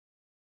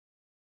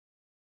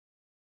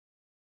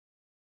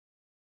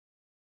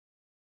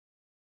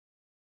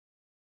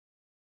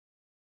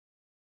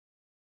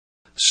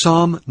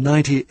Psalm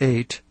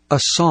 98, a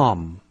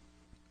psalm.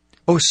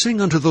 O sing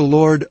unto the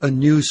Lord a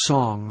new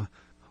song,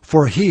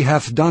 for he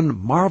hath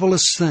done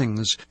marvelous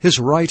things. His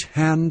right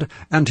hand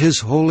and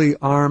his holy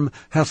arm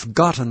hath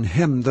gotten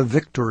him the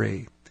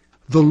victory.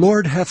 The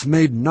Lord hath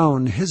made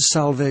known his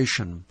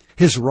salvation.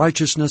 His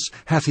righteousness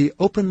hath he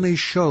openly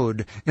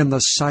showed in the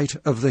sight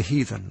of the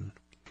heathen.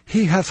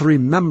 He hath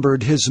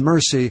remembered his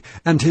mercy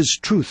and his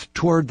truth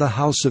toward the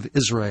house of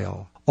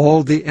Israel.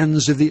 All the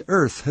ends of the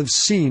earth have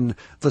seen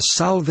the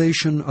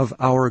salvation of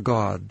our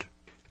God.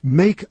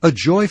 Make a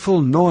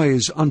joyful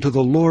noise unto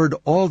the Lord,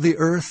 all the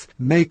earth.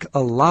 Make a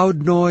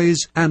loud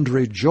noise, and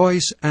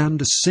rejoice,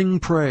 and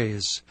sing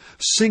praise.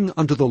 Sing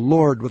unto the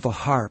Lord with a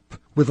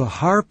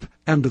harp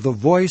and the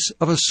voice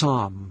of a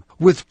psalm.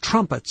 With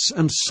trumpets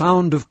and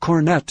sound of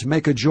cornet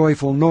make a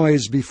joyful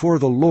noise before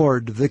the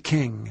Lord the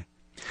King.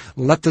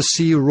 Let the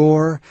sea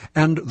roar,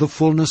 and the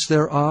fullness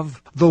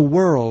thereof, the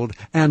world,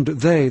 and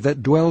they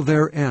that dwell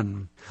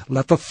therein.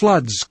 Let the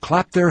floods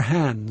clap their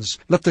hands,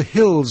 let the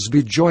hills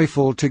be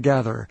joyful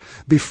together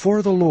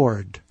before the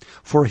Lord.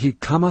 For he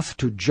cometh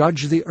to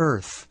judge the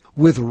earth.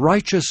 With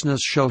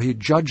righteousness shall he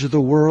judge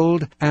the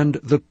world, and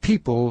the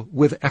people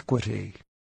with equity.